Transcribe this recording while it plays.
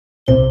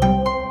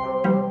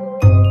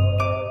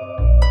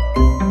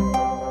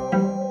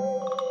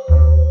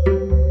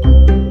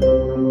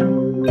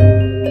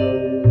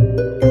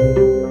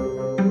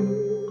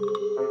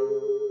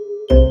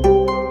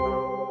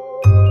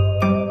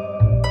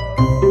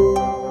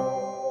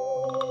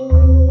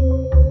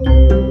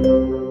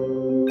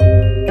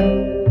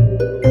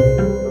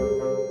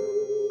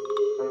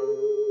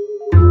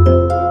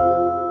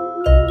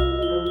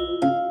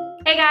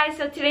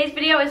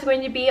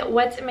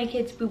what's in my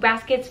kids' boo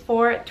baskets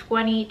for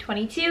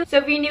 2022. So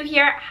if you're new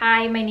here,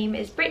 hi, my name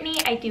is Brittany.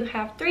 I do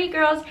have 3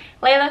 girls,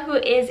 Layla, who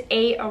is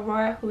 8,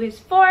 Aurora, who is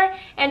 4,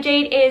 and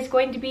Jade is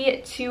going to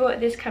be 2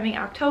 this coming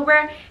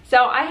October.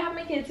 So I have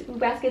my kids' boo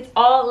baskets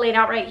all laid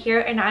out right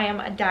here, and I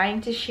am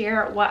dying to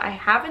share what I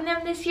have in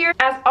them this year.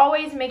 As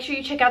always, make sure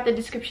you check out the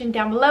description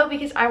down below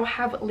because I will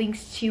have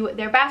links to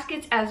their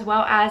baskets as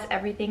well as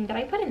everything that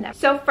I put in them.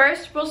 So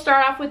first, we'll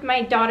start off with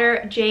my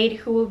daughter Jade,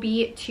 who will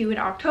be 2 in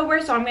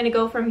October. So I'm going to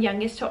go from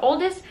youngest to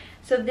oldest.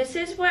 So this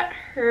is what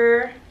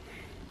her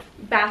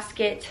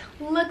basket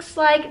looks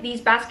like.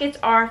 These baskets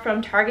are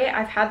from Target.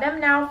 I've had them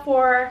now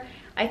for,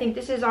 I think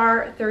this is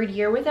our 3rd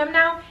year with them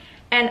now,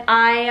 and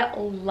I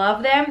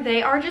love them.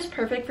 They are just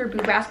perfect for boo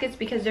baskets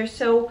because they're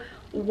so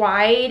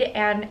wide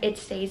and it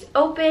stays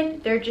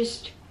open. They're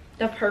just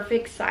the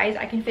perfect size.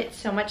 I can fit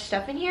so much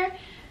stuff in here.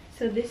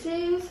 So this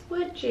is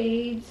what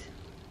Jade's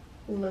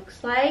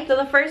looks like. So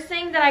the first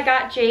thing that I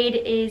got Jade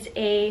is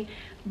a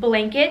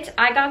blanket.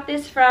 I got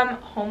this from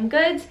Home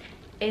Goods.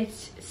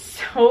 It's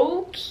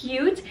so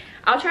cute.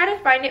 I'll try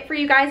to find it for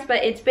you guys,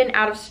 but it's been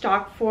out of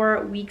stock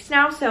for weeks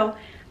now, so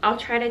I'll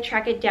try to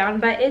track it down.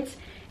 But it's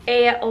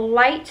a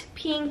light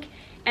pink,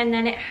 and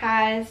then it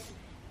has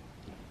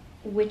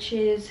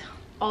witches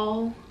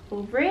all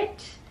over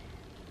it.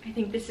 I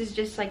think this is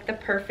just like the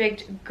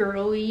perfect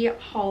girly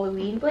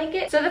Halloween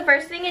blanket. So the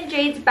first thing in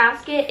Jade's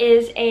basket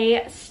is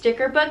a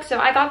sticker book. So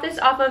I got this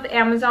off of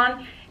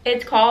Amazon.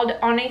 It's called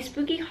On a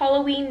Spooky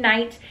Halloween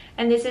Night,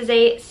 and this is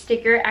a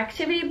sticker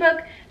activity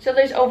book. So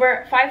there's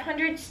over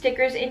 500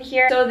 stickers in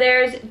here. So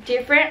there's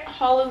different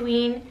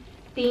Halloween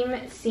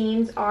theme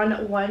scenes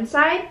on one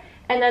side,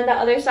 and then the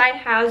other side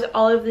has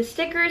all of the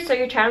stickers, so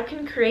your child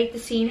can create the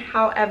scene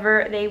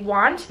however they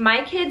want.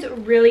 My kids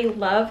really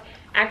love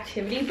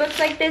activity books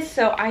like this,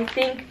 so I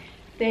think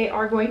they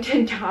are going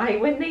to die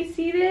when they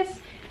see this.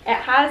 It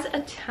has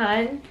a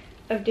ton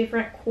of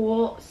different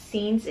cool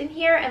scenes in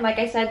here, and like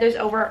I said, there's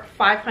over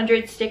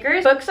 500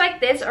 stickers. Books like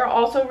this are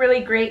also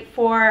really great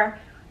for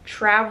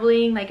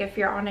traveling, like if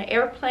you're on an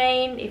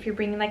airplane, if you're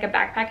bringing like a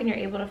backpack and you're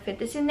able to fit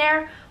this in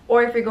there,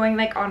 or if you're going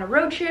like on a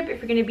road trip, if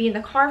you're going to be in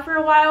the car for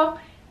a while.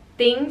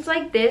 Things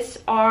like this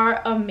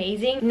are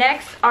amazing.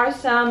 Next are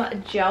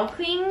some gel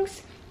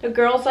clings. The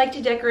girls like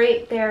to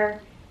decorate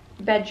their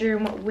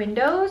bedroom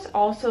windows,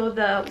 also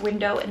the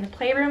window in the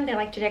playroom. They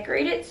like to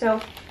decorate it,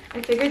 so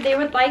I figured they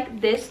would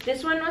like this.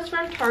 This one was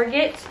from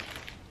Target,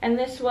 and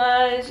this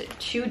was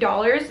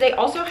 $2. They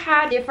also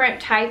had different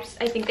types.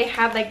 I think they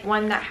had like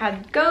one that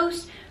had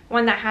ghosts,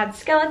 one that had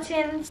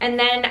skeletons, and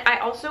then I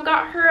also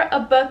got her a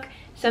book.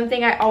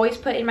 Something I always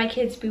put in my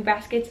kids' boo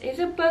baskets is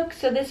a book.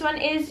 So this one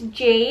is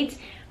Jade's.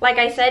 Like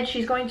I said,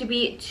 she's going to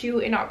be 2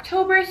 in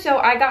October, so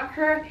I got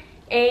her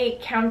a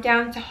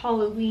Countdown to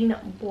Halloween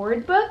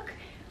board book.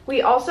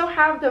 We also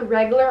have the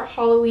regular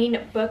Halloween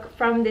book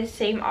from this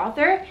same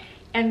author,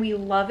 and we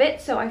love it,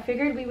 so I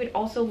figured we would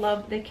also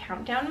love the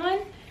countdown one.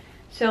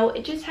 So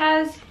it just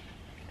has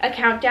a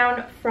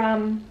countdown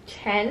from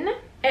 10.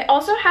 It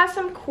also has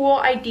some cool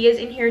ideas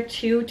in here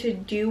too to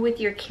do with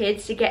your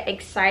kids to get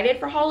excited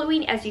for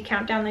Halloween as you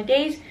count down the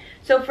days.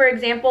 So for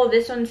example,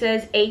 this one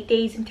says 8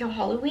 days until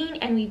Halloween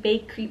and we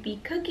bake creepy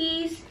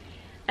cookies.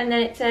 And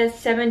then it says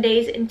 7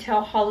 days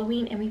until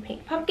Halloween and we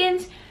paint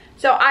pumpkins.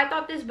 So I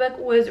thought this book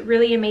was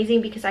really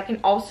amazing because I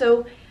can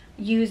also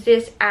use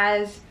this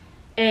as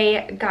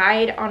a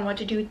guide on what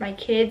to do with my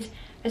kids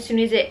as soon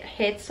as it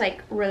hits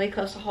like really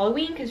close to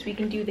Halloween, because we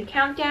can do the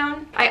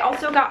countdown. I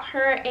also got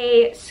her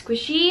a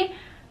squishy.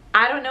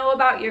 I don't know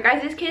about your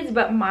guys' kids,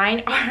 but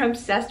mine are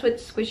obsessed with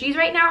squishies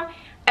right now.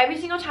 Every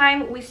single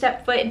time we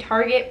step foot in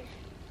Target,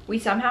 we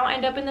somehow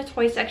end up in the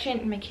toy section,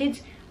 and my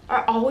kids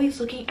are always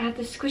looking at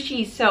the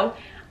squishies. So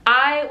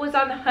I was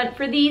on the hunt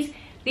for these.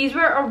 These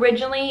were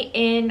originally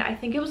in, I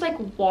think it was like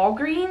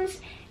Walgreens,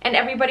 and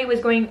everybody was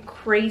going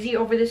crazy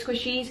over the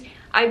squishies.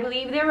 I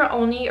believe they were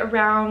only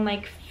around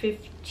like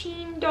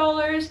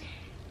 $15,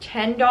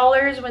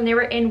 $10 when they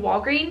were in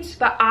Walgreens,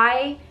 but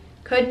I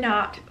could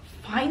not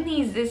find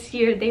these this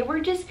year. They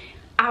were just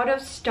out of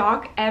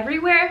stock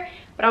everywhere,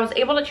 but I was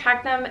able to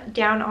track them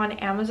down on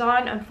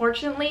Amazon.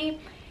 Unfortunately,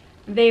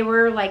 they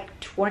were like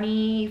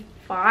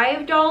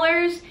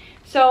 $25,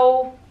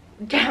 so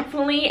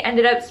definitely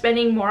ended up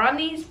spending more on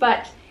these,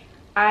 but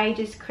I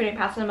just couldn't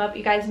pass them up.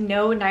 You guys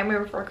know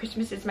Nightmare Before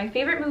Christmas is my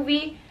favorite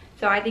movie,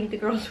 so I think the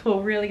girls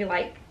will really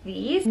like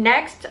these.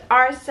 Next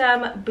are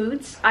some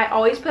boots. I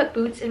always put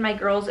boots in my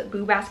girls'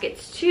 boo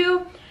baskets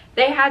too.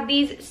 They had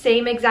these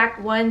same exact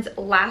ones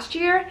last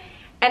year,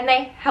 and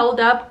they held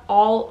up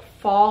all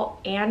fall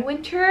and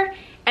winter,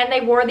 and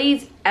they wore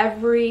these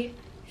every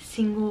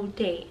single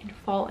day in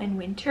fall and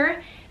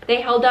winter. They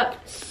held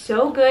up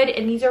so good,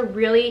 and these are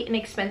really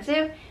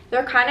inexpensive.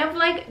 They're kind of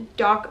like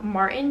Doc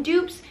Marten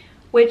dupes,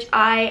 which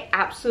I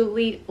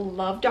absolutely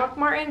love Doc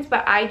Martens,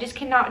 but I just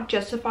cannot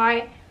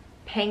justify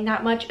paying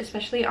that much,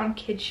 especially on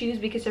kids' shoes,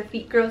 because their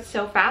feet grow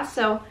so fast.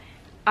 So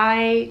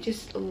I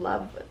just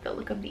love the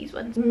look of these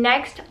ones.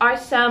 Next are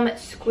some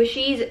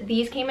squishies.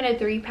 These came in a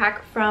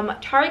 3-pack from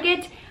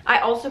Target. I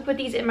also put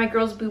these in my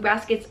girls' boo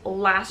baskets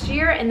last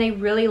year and they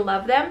really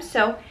love them,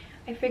 so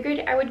I figured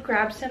I would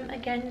grab some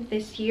again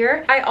this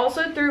year. I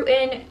also threw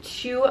in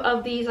 2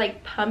 of these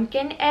like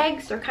pumpkin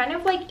eggs. They're kind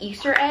of like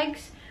Easter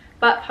eggs,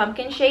 but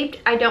pumpkin shaped.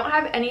 I don't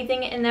have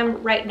anything in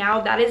them right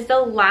now. That is the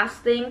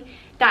last thing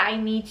that I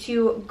need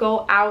to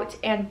go out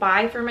and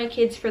buy for my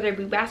kids for their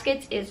boo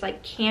baskets, is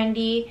like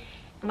candy,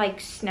 like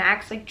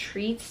snacks, like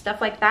treats, stuff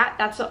like that.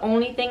 That's the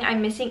only thing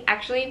I'm missing.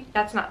 Actually,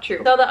 that's not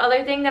true. So the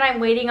other thing that I'm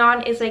waiting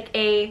on is like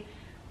a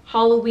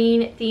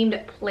Halloween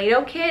themed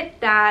Play-Doh kit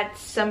that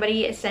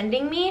somebody is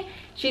sending me.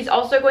 She's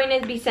also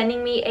going to be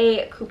sending me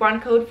a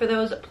coupon code for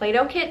those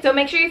Play-Doh kits. So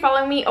make sure you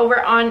follow me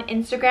over on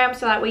Instagram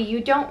so that way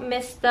you don't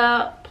miss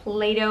the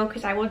Play-Doh,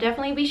 because I will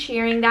definitely be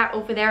sharing that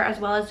over there as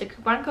well as the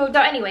coupon code. So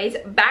anyways,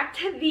 back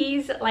to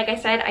these. Like I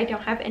said, I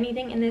don't have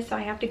anything in this, so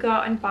I have to go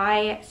out and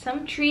buy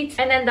some treats.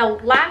 And then the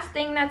last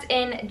thing that's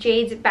in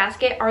Jade's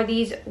basket are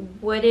these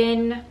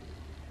wooden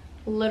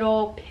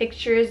little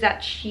pictures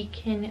that she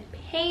can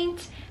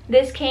paint.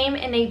 This came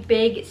in a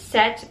big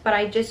set, but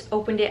I just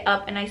opened it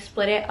up and I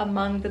split it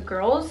among the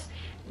girls.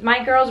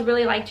 My girls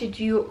really like to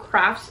do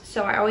crafts,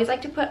 so I always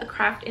like to put a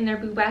craft in their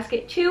boo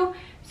basket too.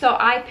 So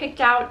I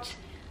picked out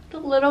the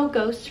little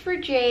ghost for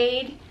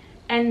Jade,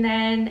 and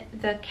then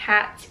the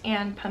cat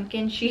and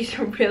pumpkin. She's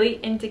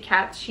really into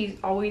cats. She's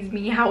always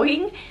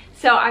meowing,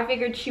 so I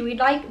figured she would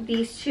like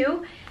these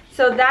 2.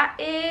 So that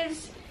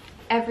is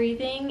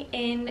everything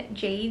in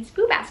Jade's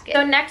boo basket.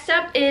 So next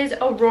up is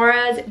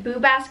Aurora's boo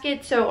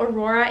basket. So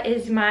Aurora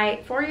is my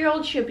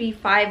 4-year-old. She'll be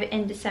 5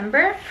 in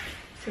December.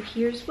 So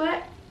here's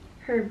what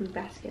her boo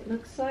basket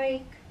looks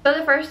like. So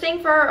the first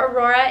thing for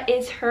Aurora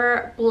is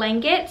her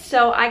blanket.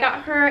 So I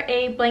got her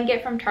a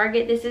blanket from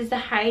Target. This is the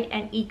Hide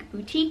and Eek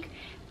Boutique.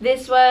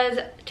 This was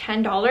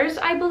 $10,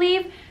 I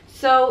believe.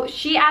 So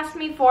she asked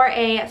me for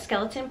a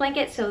skeleton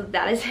blanket, so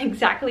that is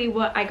exactly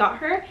what I got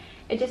her.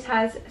 It just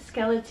has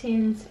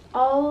skeletons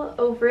all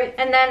over it.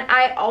 And then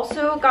I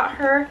also got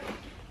her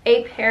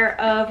a pair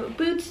of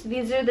boots.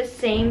 These are the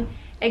same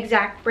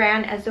exact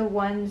brand as the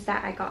ones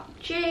that I got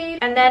Jade.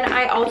 And then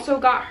I also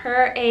got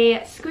her a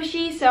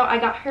squishy. So I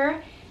got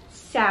her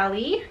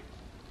Sally.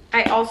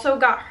 I also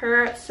got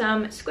her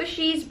some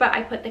squishies, but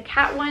I put the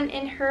cat one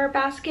in her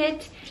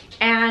basket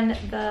and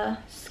the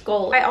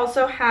skull. I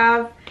also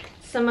have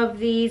some of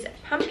these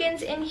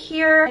pumpkins in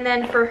here. And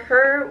then for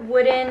her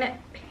wooden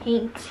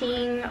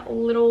painting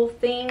little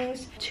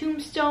things,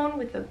 tombstone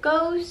with a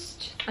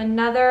ghost,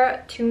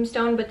 another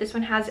tombstone, but this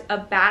one has a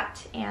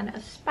bat and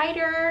a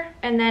spider,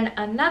 and then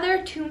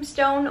another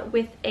tombstone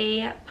with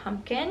a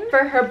pumpkin.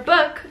 For her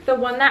book, the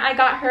one that I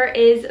got her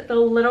is the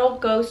little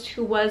ghost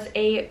who was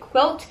a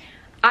quilt.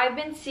 I've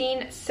been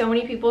seeing so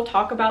many people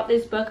talk about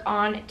this book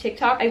on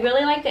TikTok. I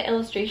really like the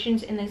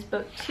illustrations in this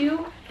book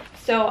too,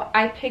 so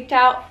I picked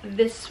out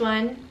this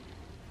one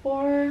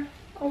for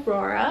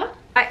Aurora.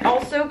 I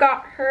also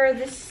got her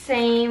the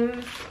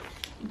same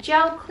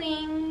gel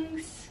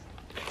clings,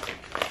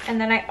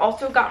 and then I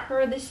also got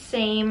her the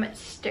same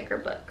sticker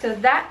book. So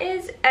that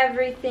is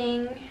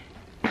everything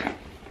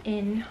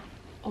in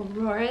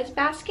Aurora's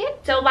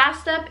basket. So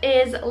last up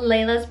is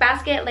Layla's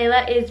basket.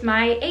 Layla is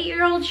my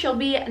 8-year-old. She'll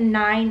be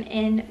 9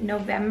 in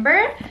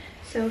November.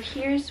 So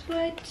here's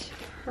what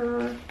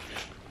her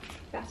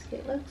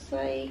basket looks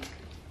like.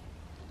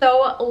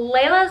 So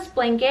Layla's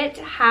blanket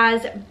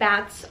has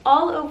bats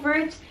all over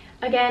it.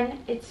 Again,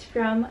 it's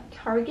from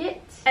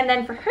Target. And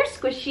then for her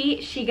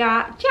squishy, she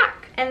got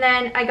Jack. And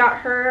then I got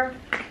her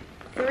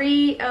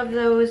 3 of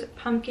those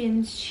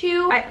pumpkins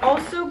too. I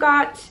also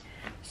got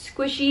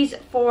squishies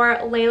for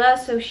Layla,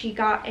 so she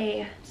got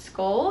a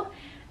skull,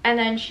 and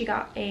then she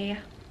got a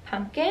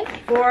pumpkin.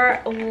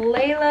 For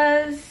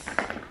Layla's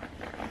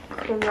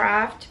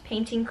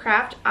painting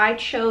craft, I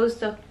chose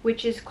the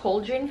witch's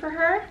cauldron for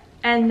her,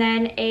 and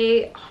then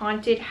a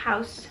haunted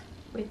house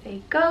with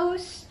a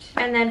ghost.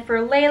 And then for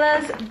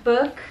Layla's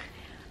book,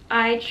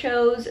 I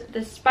chose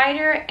the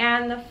spider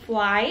and the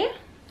fly.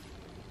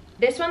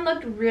 This one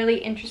looked really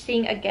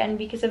interesting again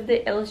because of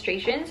the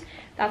illustrations.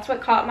 That's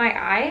what caught my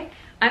eye.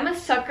 I'm a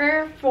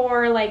sucker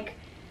for like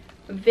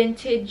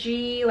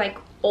vintagey, like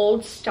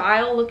old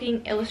style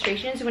looking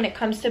illustrations when it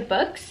comes to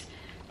books.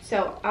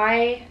 So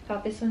I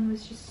thought this one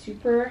was just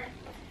super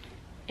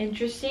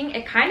interesting.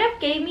 It kind of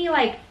gave me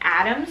like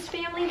Addams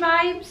Family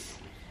vibes.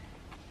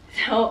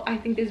 So I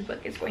think this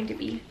book is going to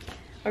be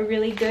a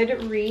really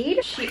good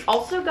read. She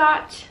also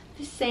got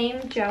the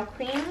same gel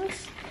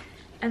cleans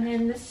and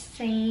then the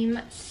same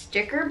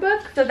sticker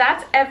book. So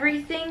that's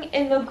everything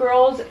in the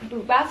girls'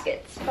 boot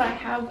baskets, but I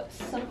have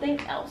something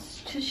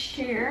else to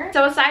share.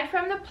 So aside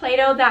from the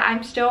Play-Doh that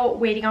I'm still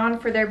waiting on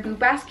for their boot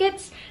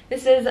baskets,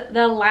 this is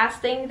the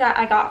last thing that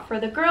I got for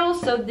the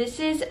girls. So this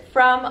is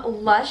from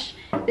Lush.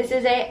 This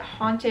is a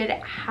haunted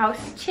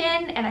house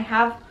tin, and I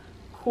have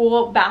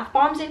cool bath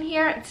bombs in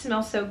here. It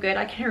smells so good.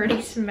 I can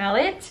already smell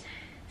it.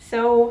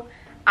 So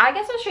I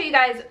guess I'll show you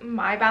guys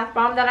my bath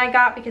bomb that I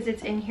got because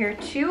it's in here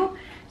too.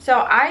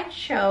 So I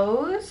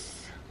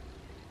chose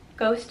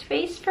Ghost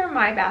Face for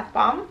my bath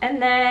bomb.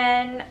 And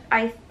then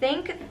I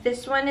think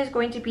this one is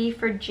going to be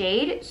for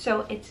Jade.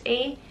 So it's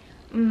a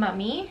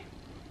mummy.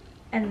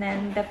 And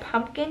then the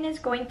pumpkin is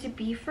going to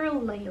be for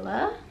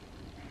Layla.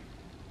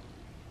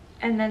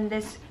 And then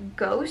this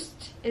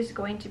ghost is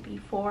going to be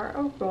for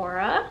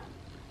Aurora.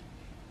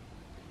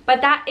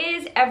 But that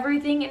is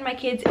everything in my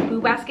kids'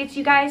 boo baskets,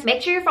 you guys.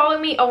 Make sure you're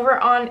following me over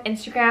on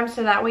Instagram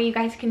so that way you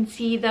guys can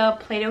see the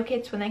Play-Doh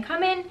kits when they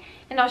come in.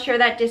 And I'll share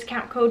that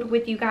discount code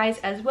with you guys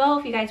as well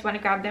if you guys want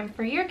to grab them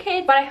for your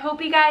kids. But I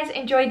hope you guys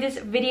enjoyed this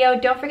video.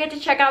 Don't forget to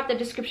check out the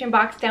description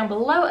box down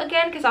below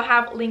again because I'll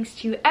have links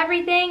to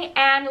everything.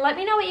 And let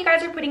me know what you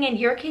guys are putting in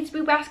your kids'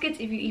 boo baskets,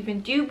 if you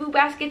even do boo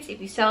baskets,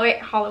 if you celebrate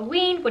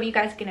Halloween. What are you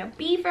guys gonna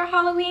be for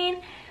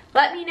Halloween?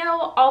 Let me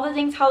know all the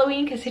things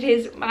Halloween because it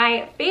is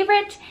my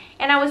favorite.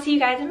 And I will see you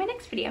guys in my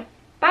next video.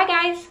 Bye,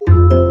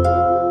 guys.